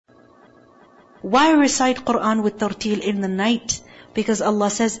Why recite Quran with tartil in the night? Because Allah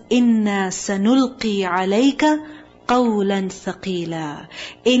says, إِنَّا سَنُلْقِي عَلَيْكَ قَوْلًا ثَقِيلًا.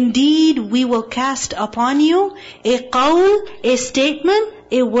 Indeed, we will cast upon you a qawl, a statement,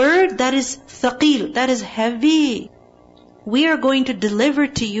 a word that is thaqil, that is heavy. We are going to deliver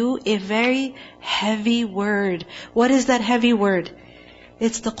to you a very heavy word. What is that heavy word?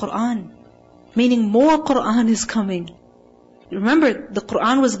 It's the Quran. Meaning more Quran is coming. Remember, the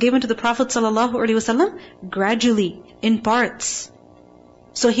Quran was given to the Prophet ﷺ gradually, in parts.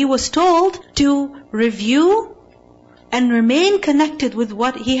 So he was told to review and remain connected with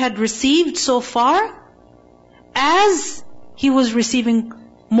what he had received so far as he was receiving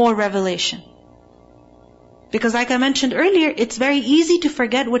more revelation. Because like I mentioned earlier, it's very easy to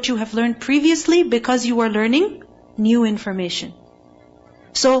forget what you have learned previously because you are learning new information.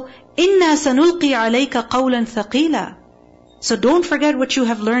 So, إِنَّا سَنُلْقِي عَلَيْكَ قَوْلًا ثَقِيلًا. So don't forget what you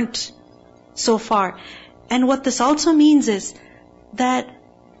have learned so far. And what this also means is that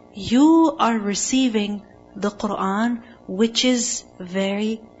you are receiving the Quran which is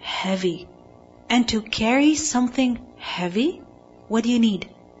very heavy. And to carry something heavy, what do you need?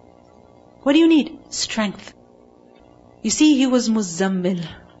 What do you need? Strength. You see, he was muzammil,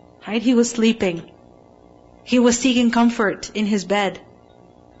 right? He was sleeping. He was seeking comfort in his bed.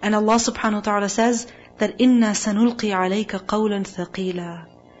 And Allah subhanahu wa ta'ala says that إِنَّا سَنُلْقِي عَلَيْكَ قَوْلًا ثَقِيلًا.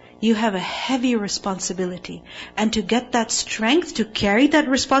 You have a heavy responsibility. And to get that strength, to carry that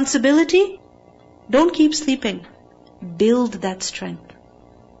responsibility, don't keep sleeping. Build that strength.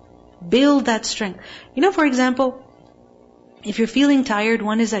 Build that strength. You know, for example, if you're feeling tired,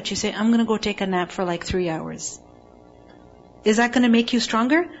 one is that you say, I'm going to go take a nap for like 3 hours. Is that going to make you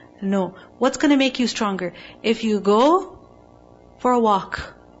stronger? No. What's going to make you stronger? If you go for a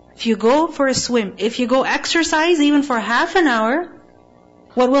walk, if you go for a swim, if you go exercise even for half an hour,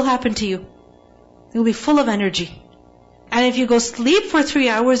 what will happen to you? You'll be full of energy. And if you go sleep for 3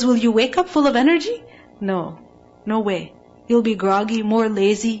 hours, will you wake up full of energy? No. No way. You'll be groggy, more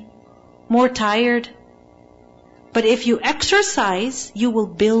lazy, more tired. But if you exercise, you will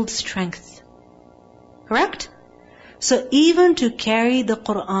build strength. Correct? So even to carry the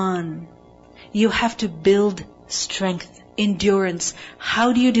Quran, you have to build strength, endurance.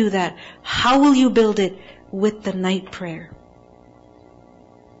 How do you do that? How will you build it? With the night prayer.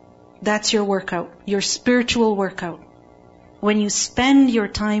 That's your workout, your spiritual workout. When you spend your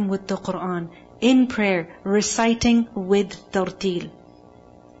time with the Quran, in prayer, reciting with tartil.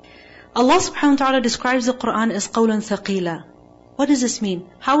 Allah subhanahu wa ta'ala describes the Quran as qawlan thaqila. What does this mean?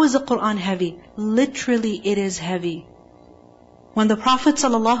 How is the Quran heavy? Literally, it is heavy. When the Prophet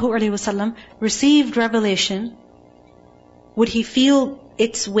ﷺ received revelation, would he feel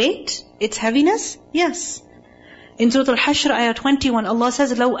its weight, its heaviness? Yes. In Surah Al-Hashr, ayah 21, Allah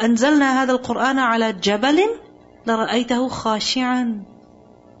says, لَوْ أَنزَلْنَا هَذَا الْقُرْآنَ عَلَى جَبَلٍ لَرَأَيْتَهُ خَاشِعًا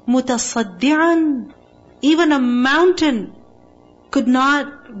مُتَصَدِّعًا. Even a mountain could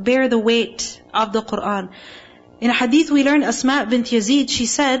not bear the weight of the Quran. In a hadith we learn, Asma bint Yazid, she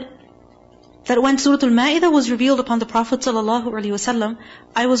said that when Surah Al-Ma'idah was revealed upon the Prophet ﷺ,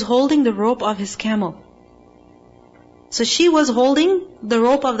 I was holding the rope of his camel. So she was holding the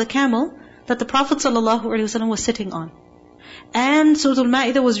rope of the camel that the Prophet ﷺ was sitting on. And Surah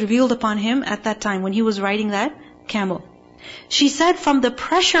Al-Ma'idah was revealed upon him at that time when he was riding that camel. She said, from the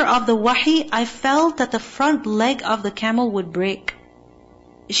pressure of the wahi, I felt that the front leg of the camel would break.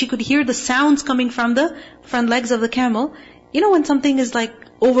 She could hear the sounds coming from the front legs of the camel. You know when something is like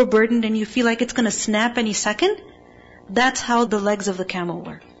overburdened and you feel like it's going to snap any second? That's how the legs of the camel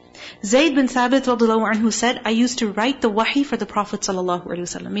were. Zayd bin Thabit radhiyallahu anhu said, I used to write the wahi for the Prophet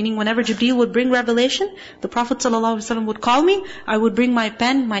ﷺ. Meaning whenever Jibreel would bring revelation, the Prophet ﷺ would call me, I would bring my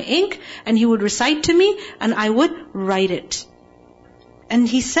pen, my ink, and he would recite to me, and I would write it. And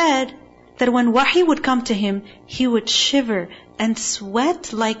he said that when wahi would come to him, he would shiver, and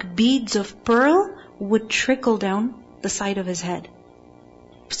sweat like beads of pearl would trickle down the side of his head.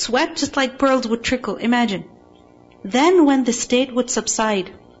 Sweat just like pearls would trickle, imagine. Then when the state would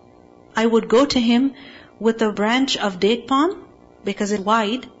subside, I would go to him with a branch of date palm, because it's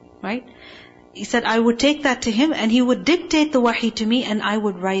wide, right? He said, I would take that to him and he would dictate the wahi to me and I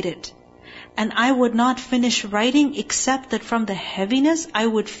would write it. And I would not finish writing except that from the heaviness, I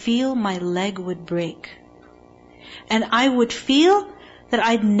would feel my leg would break. And I would feel that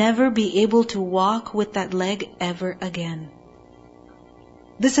I'd never be able to walk with that leg ever again.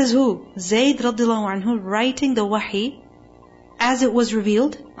 This is who? Zayd radhiyallahu anhu writing the wahi as it was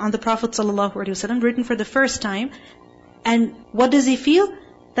revealed on the Prophet ﷺ, written for the first time. And what does he feel?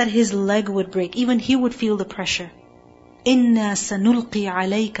 That his leg would break. Even he would feel the pressure. إِنَّا سَنُلْقِي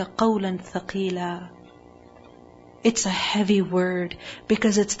عَلَيْكَ قَوْلًا ثَقِيلًا. It's a heavy word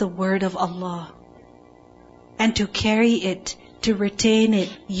because it's the word of Allah. And to carry it, to retain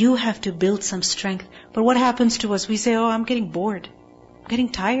it, you have to build some strength. But what happens to us? We say, oh, I'm getting bored. I'm getting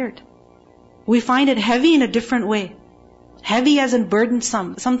tired. We find it heavy in a different way. Heavy as in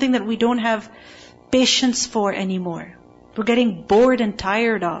burdensome. Something that we don't have patience for anymore. We're getting bored and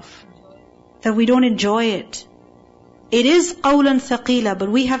tired of. That we don't enjoy it. It is qawlan thaqila, but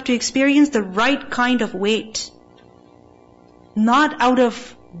we have to experience the right kind of weight. Not out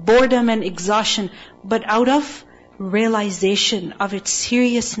of boredom and exhaustion, but out of realization of its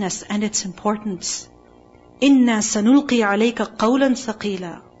seriousness and its importance. إِنَّا سَنُلْقِي عَلَيْكَ قَوْلًا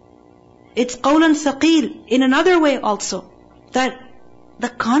ثَقِيلًا. It's qawlan thaqil in another way also. That the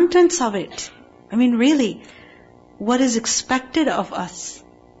contents of it, really, what is expected of us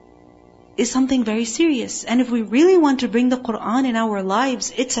is something very serious. And if we really want to bring the Qur'an in our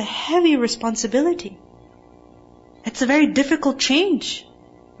lives, it's a heavy responsibility. It's a very difficult change.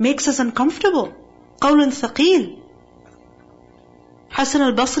 Makes us uncomfortable. Qawlan thaqil. Hasan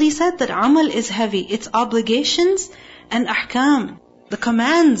al-Basri said that amal is heavy. Its obligations and ahkam, the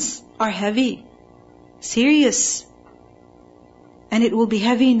commands are heavy, serious. And it will be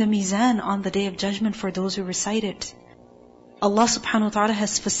heavy in the mizan on the day of judgment for those who recite it. Allah subhanahu wa ta'ala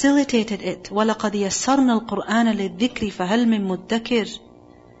has facilitated it. وَلَقَدْ يَسَّرْنَا الْقُرْآنَ لِلذِّكْرِ فَهَلْ مِن مُدَّكِرٍ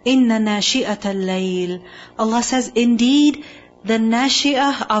إِنَّ نَاشِئَةَ اللَّيْلِ. Allah says, indeed, the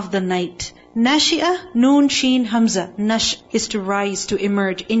nashi'ah of the night. Nashi'ah, noon, sheen, hamza. Nash is to rise, to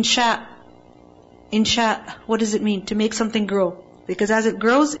emerge. Insha. Insha, what does it mean? To make something grow. Because as it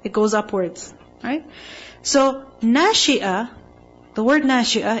grows, it goes upwards. Right? So, nashi'ah, the word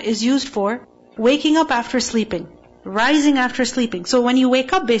nashi'ah is used for waking up after sleeping. Rising after sleeping. So when you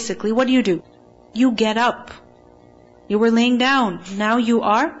wake up basically, what do? You get up. You were laying down. Now you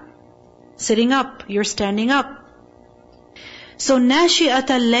are sitting up. You're standing up. So nashi'at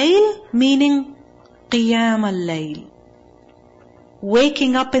al-layl meaning qiyam al-layl.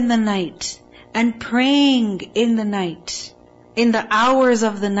 Waking up in the night and praying in the night. In the hours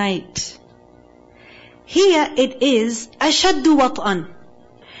of the night. Here it is ashaddu wat'an.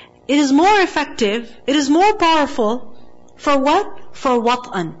 It is more effective, it is more powerful for what? For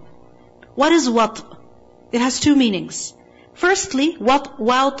wat'an. What is wat'? It has two meanings. Firstly,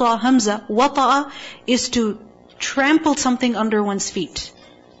 wata hamza, wata'a is to trample something under one's feet.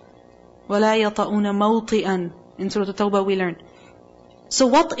 وَلَا يَطَؤُونَ مَوْطِئًا. In Surah At-Tawbah we learned. So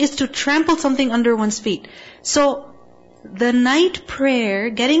what is to trample something under one's feet? So the night prayer,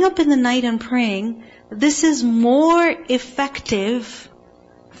 getting up in the night and praying, this is more effective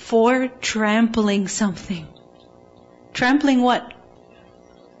for trampling something. Trampling what?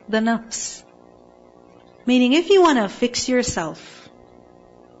 The nafs. Meaning if you want to fix yourself,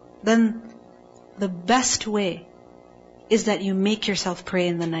 then the best way is that you make yourself pray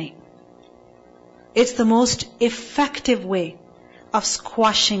in the night. It's the most effective way of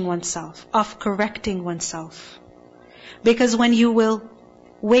squashing oneself, of correcting oneself. Because when you will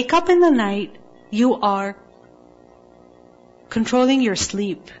wake up in the night, you are controlling your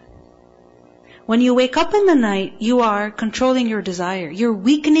sleep. When you wake up in the night, you are controlling your desire. You're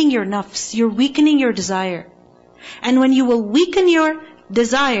weakening your nafs. You're weakening your desire. And when you will weaken your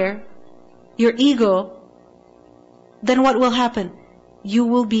desire, your ego, then what will happen? You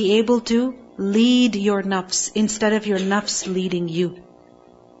will be able to lead your nafs instead of your nafs leading you.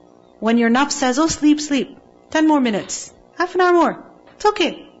 When your nafs says, oh, sleep, 10 more minutes, half an hour more, it's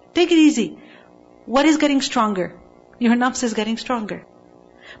okay, take it easy. What is getting stronger? Your nafs is getting stronger.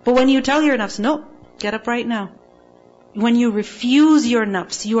 But when you tell your nafs, no, get up right now. When you refuse your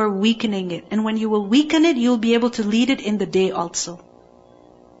nafs, you are weakening it. And when you will weaken it, you'll be able to lead it in the day also.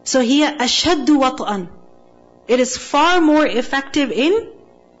 So here, ashaddu wat'an. It is far more effective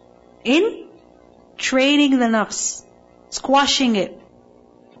in training the nafs, squashing it.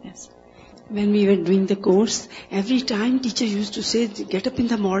 Yes. When we were doing the course, every time teacher used to say, get up in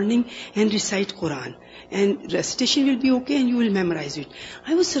the morning and recite Quran. And recitation will be okay and you will memorize it.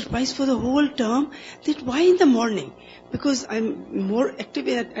 I was surprised for the whole term that why in the morning? Because I'm more active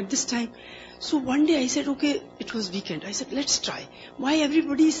at this time. So one day I said, okay, it was weekend. I said, let's try. Why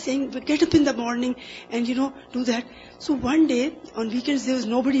everybody is saying, get up in the morning and do that. So one day on weekends there was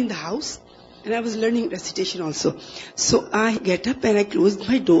nobody in the house. And I was learning recitation also. So I get up and I closed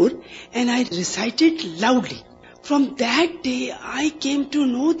my door and I recited loudly. From that day, I came to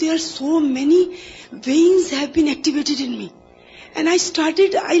know there are so many veins have been activated in me. And I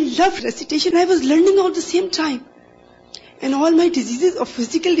love recitation. I was learning all the same time. And all my diseases of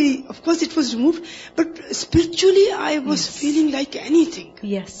physically, of course it was removed, but spiritually I was feeling like anything.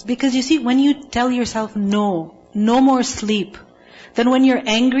 Yes, because you see, when you tell yourself no more sleep, then when you're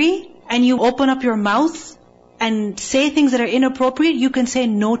angry and you open up your mouth and say things that are inappropriate, you can say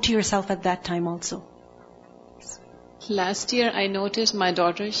no to yourself at that time also. Last year I noticed my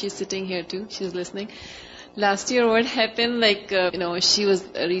daughter, she's sitting here too, she's listening. Last year what happened, she was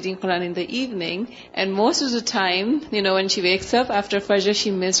reading Quran in the evening, and most of the time, when she wakes up after Fajr,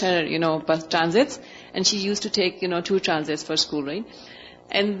 she missed her, bus transits, and she used to take, 2 transits for school, right?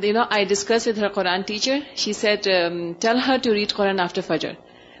 And, I discussed with her Quran teacher, she said, tell her to read Quran after Fajr.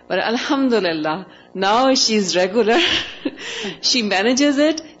 But alhamdulillah, now she's regular. She manages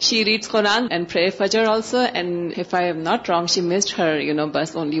it. She reads Quran and pray Fajr also. And if I am not wrong, she missed her,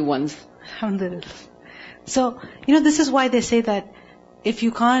 bus only once. Alhamdulillah. So, this is why they say that if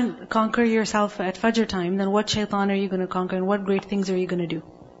you can't conquer yourself at Fajr time, then what shaitan are you going to conquer and what great things are you going to do?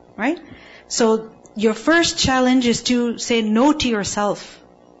 Right? So, your first challenge is to say no to yourself.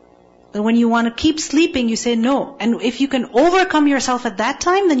 And when you want to keep sleeping, you say no. And if you can overcome yourself at that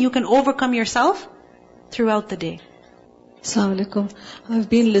time, then you can overcome yourself throughout the day. Assalamu alaikum. I've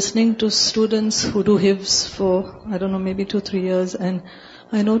been listening to students who do hifz for, maybe 2-3 years, and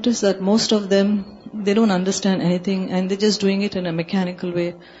I noticed that most of them, they don't understand anything and they're just doing it in a mechanical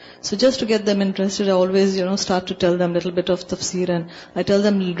way. So just to get them interested, I always, start to tell them a little bit of tafsir, and I tell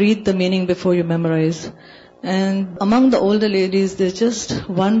them, read the meaning before you memorize. And among the older ladies, there's just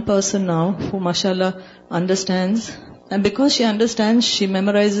one person now who, mashallah, understands. And because she understands, she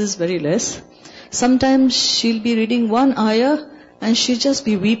memorizes very less. Sometimes she'll be reading one ayah and she'll just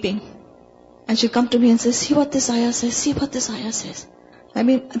be weeping. And she'll come to me and say, see what this ayah says, see what this ayah says.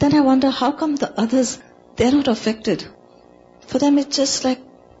 Then I wonder, how come the others, they're not affected? For them it's just like,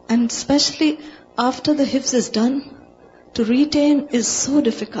 and especially after the hifz is done, to retain is so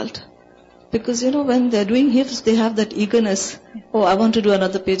difficult. Because, when they're doing hifz, they have that eagerness. Oh, I want to do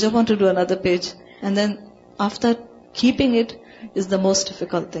another page, I want to do another page. And then after keeping it is the most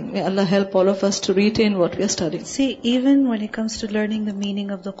difficult thing. May Allah help all of us to retain what we are studying. See, even when it comes to learning the meaning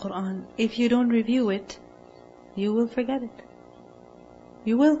of the Quran, if you don't review it, you will forget it.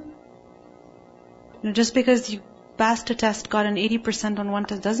 You will. Just because you passed a test, got an 80% on one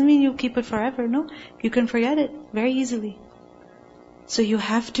test, doesn't mean you'll keep it forever. No, you can forget it very easily. So you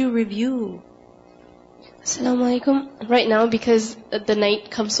have to review. Assalamu alaikum. Right now, because the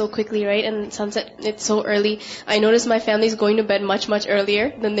night comes so quickly, right, and sunset, it's so early, I notice my family's going to bed much, much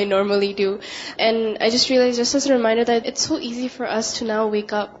earlier than they normally do. And I just realized, just as a reminder, that it's so easy for us to now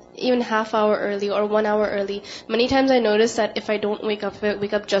wake up even half hour early or 1 hour early. Many times I notice that if I don't wake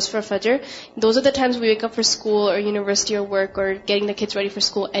up just for Fajr, those are the times we wake up for school or university or work or getting the kids ready for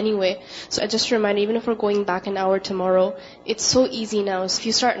school anyway. So I just remind, even if we're going back an hour tomorrow, it's so easy now. So if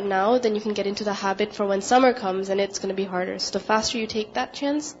you start now, then you can get into the habit for when summer comes, and it's going to be harder. So the faster you take that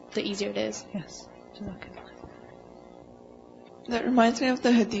chance, the easier it is. Yes. That reminds me of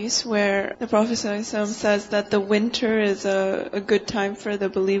the hadith where the Prophet ﷺ says that the winter is a good time for the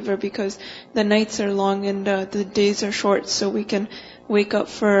believer because the nights are long and the days are short, so we can wake up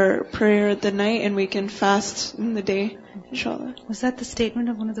for prayer at the night and we can fast in the day, inshallah. Was that the statement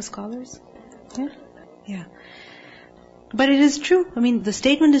of one of the scholars? Yeah. But it is true. The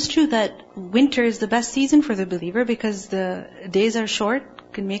statement is true that winter is the best season for the believer because the days are short,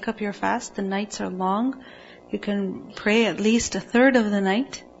 you can make up your fast, the nights are long. You can pray at least a third of the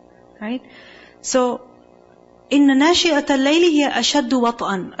night, right? So, إِنَّ نَاشِئَةَ اللَّيْلِ هِيَ أَشَدُّ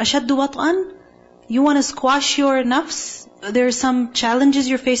وَطْئًا. أَشَدُّ وَطْئًا, you want to squash your nafs. There are some challenges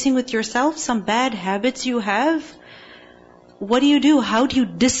you're facing with yourself, some bad habits you have. What do? How do you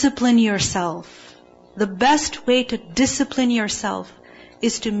discipline yourself? The best way to discipline yourself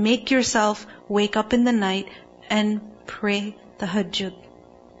is to make yourself wake up in the night and pray tahajjud.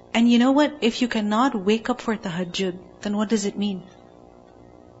 And you know what? If you cannot wake up for tahajjud, then what does it mean?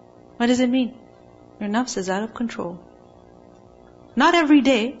 What does it mean? Your nafs is out of control. Not every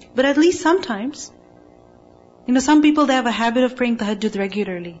day, but at least sometimes. Some people, they have a habit of praying tahajjud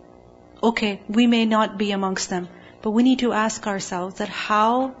regularly. Okay, we may not be amongst them, but we need to ask ourselves that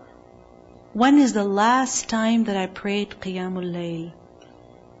when is the last time that I prayed Qiyamul Layl?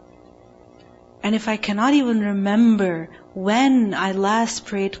 And if I cannot even remember when I last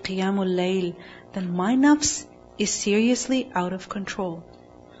prayed Qiyamul Layl, then my nafs is seriously out of control.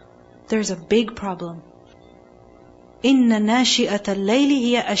 There's a big problem. إِنَّ نَاشِئَةَ اللَّيْلِ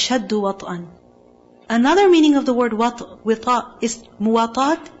هِيَ أَشَدُّ وَطْئًا. Another meaning of the word wata is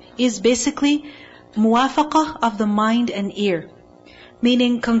muwatat, is basically muwafaqah of the mind and ear.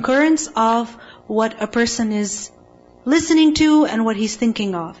 Meaning concurrence of what a person is listening to and what he's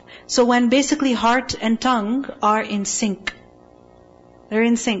thinking of. So when basically heart and tongue are in sync. They're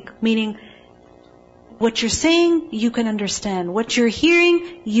in sync, meaning what you're saying, you can understand. What you're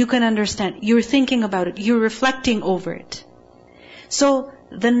hearing, you can understand. You're thinking about it. You're reflecting over it. So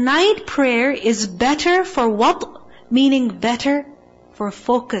the night prayer is better for what? Meaning better for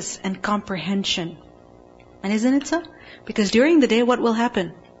focus and comprehension. And isn't it so? Because during the day, what will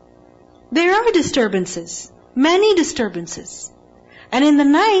happen? There are disturbances. Many disturbances. And in the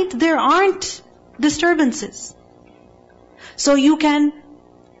night, there aren't disturbances. So you can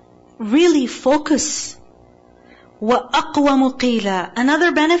really focus. وَأَقْوَمُ قِيلًا.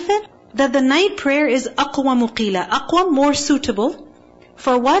 Another benefit, that the night prayer is أَقْوَمُ قِيلًا. Aqwam, more suitable.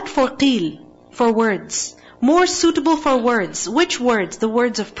 For what? For qeel. For words. More suitable for words. Which words? The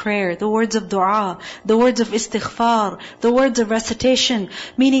words of prayer, the words of dua, the words of istighfar, the words of recitation.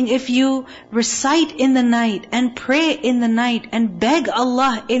 Meaning if you recite in the night and pray in the night and beg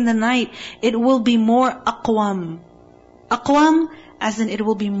Allah in the night, it will be more aqwam. Aqwam as in it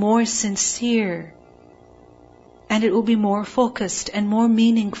will be more sincere. And it will be more focused and more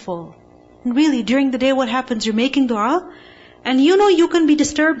meaningful. And really, during the day what happens? You're making dua and you know you can be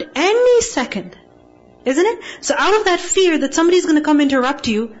disturbed any second. Isn't it? So out of that fear that somebody's going to come interrupt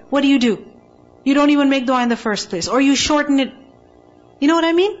you, what do? You don't even make dua in the first place. Or you shorten it. You know what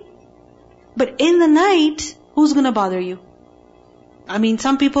I mean? But in the night, who's going to bother you? I mean,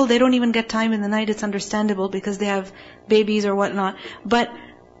 some people, they don't even get time in the night. It's understandable because they have babies or whatnot. But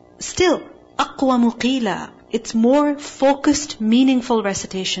still, أَقْوَمُ قِيلًا. It's more focused, meaningful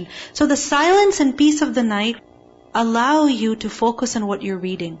recitation. So the silence and peace of the night allow you to focus on what you're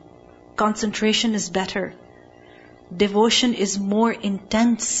reading. Concentration is better. Devotion is more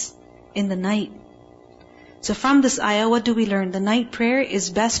intense in the night. So from this ayah, what do we learn? The night prayer is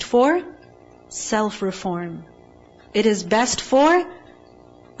best for self-reform. It is best for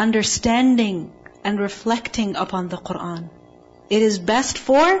understanding and reflecting upon the Qur'an. It is best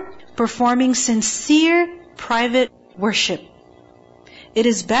for performing sincere private worship. It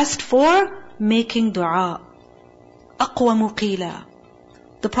is best for making dua. أَقْوَمُ قِيلًا.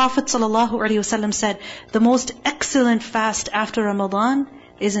 The Prophet ﷺ said, the most excellent fast after Ramadan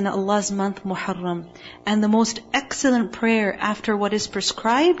is in Allah's month Muharram. And the most excellent prayer after what is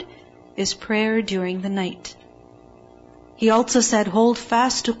prescribed is prayer during the night. He also said, hold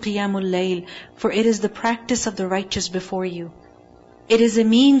fast to Qiyamul Layl, for it is the practice of the righteous before you. It is a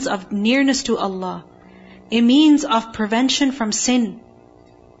means of nearness to Allah, a means of prevention from sin,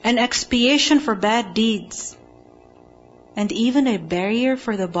 an expiation for bad deeds, and even a barrier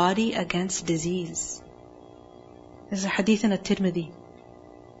for the body against disease. There's a hadith in At-Tirmidhi.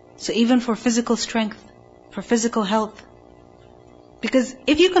 So even for physical strength, for physical health. Because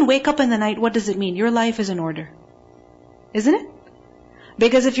if you can wake up in the night, what does it mean? Your life is in order. Isn't it?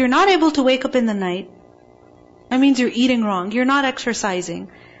 Because if you're not able to wake up in the night, that means you're eating wrong, you're not exercising,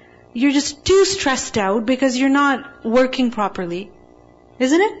 you're just too stressed out because you're not working properly.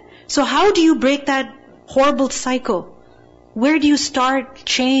 Isn't it? So how do you break that horrible cycle? Where do you start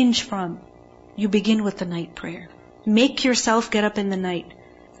change from? You begin with the night prayer. Make yourself get up in the night.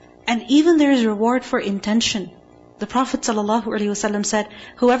 And even there is reward for intention. The Prophet ﷺ said,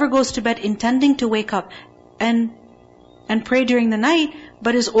 whoever goes to bed intending to wake up and pray during the night,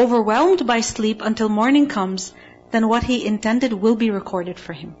 but is overwhelmed by sleep until morning comes, then what he intended will be recorded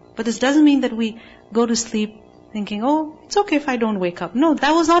for him. But this doesn't mean that we go to sleep thinking, oh, it's okay if I don't wake up. No,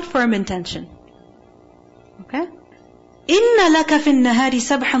 that was not firm intention. Okay? إِنَّ لَكَ فِي النَّهَارِ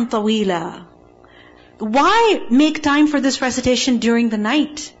سَبْحًا طَوِيلًا. Why make time for this recitation during the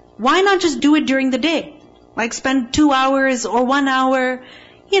night? Why not just do it during the day? Like spend 2 hours or 1 hour,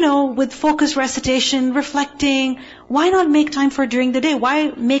 with focused recitation, reflecting. Why not make time for during the day?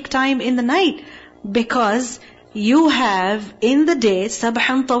 Why make time in the night? Because you have in the day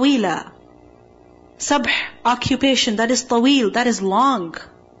sabhan tawila. Sabh, occupation, that is tawil, that is long.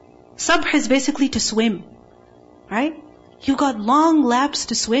 Sabh is basically to swim. Right? You've got long laps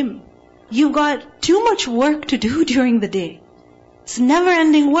to swim. You've got too much work to do during the day. It's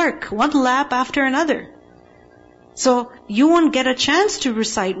never-ending work, one lap after another. So you won't get a chance to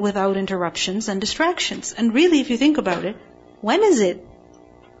recite without interruptions and distractions. And really, if you think about it, when is it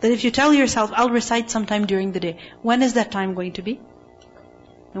that if you tell yourself, I'll recite sometime during the day, when is that time going to be?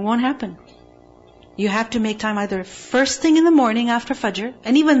 It won't happen. You have to make time either first thing in the morning after Fajr,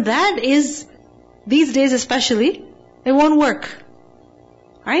 and even that is, these days especially, it won't work.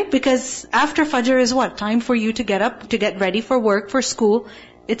 Right? Because after Fajr is what? Time for you to get up, to get ready for work, for school,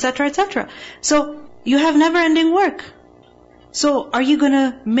 etc., etc. So, you have never-ending work. So, are you going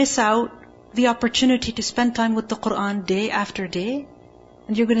to miss out the opportunity to spend time with the Quran day after day,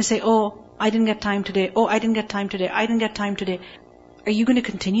 and you're going to say, oh, I didn't get time today. Oh, I didn't get time today. I didn't get time today. Are you going to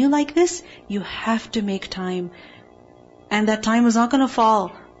continue like this? You have to make time. And that time is not going to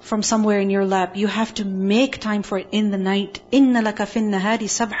fall from somewhere in your lap. You have to make time for it in the night. إِنَّ لَكَ فِي النَّهَارِ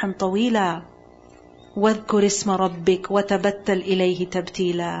سَبْحًا طَوِيلًا وَاذْكُرِ اسْمَ رَبِّكَ وَتَبَتَّلْ إِلَيْهِ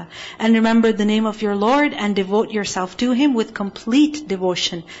تَبْتِيلًا. And remember the name of your Lord and devote yourself to Him with complete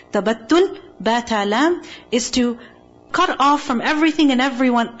devotion. Tabattul, bata lam, is to cut off from everything and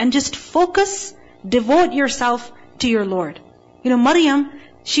everyone and just focus, devote yourself to your Lord. Maryam,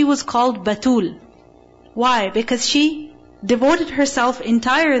 she was called Batul. Why? Because she devoted herself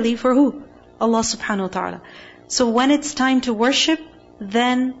entirely for who? Allah subhanahu wa ta'ala. So when it's time to worship,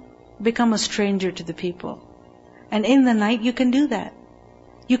 then become a stranger to the people. And in the night you can do that.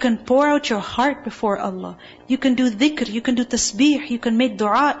 You can pour out your heart before Allah. You can do dhikr, you can do tasbih, you can make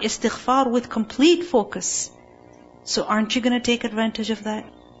dua, istighfar with complete focus. So aren't you going to take advantage of that?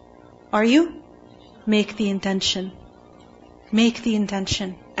 Are you? Make the intention. Make the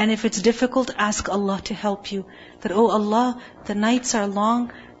intention. And if it's difficult, ask Allah to help you. That, oh Allah, the nights are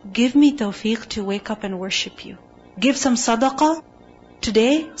long. Give me tawfiq to wake up and worship you. Give some sadaqah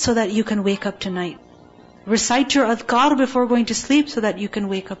today so that you can wake up tonight. Recite your adhkar before going to sleep so that you can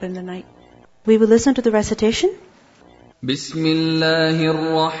wake up in the night. We will listen to the recitation. Bismillahir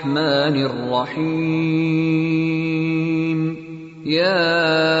Rahmanir Rahim. Ya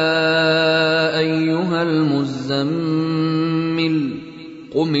ayyuhal muzammil.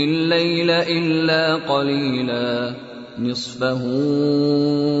 قم الليل إلا قليلا نصفه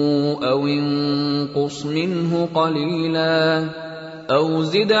أو انقص منه قليلا أو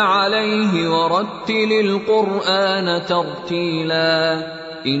زد عليه ورتل القرآن ترتيلا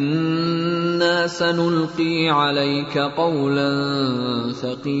إنا سنلقي عليك قولا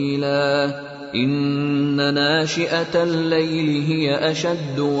ثقيلا إن ناشئة الليل هي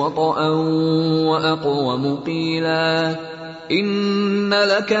أشد وطئا وأقوم قيلا إن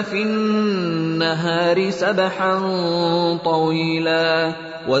لك في النهار سبحا طويلا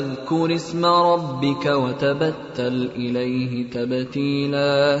واذكر اسم ربك وتبتل إليه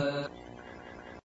تبتيلا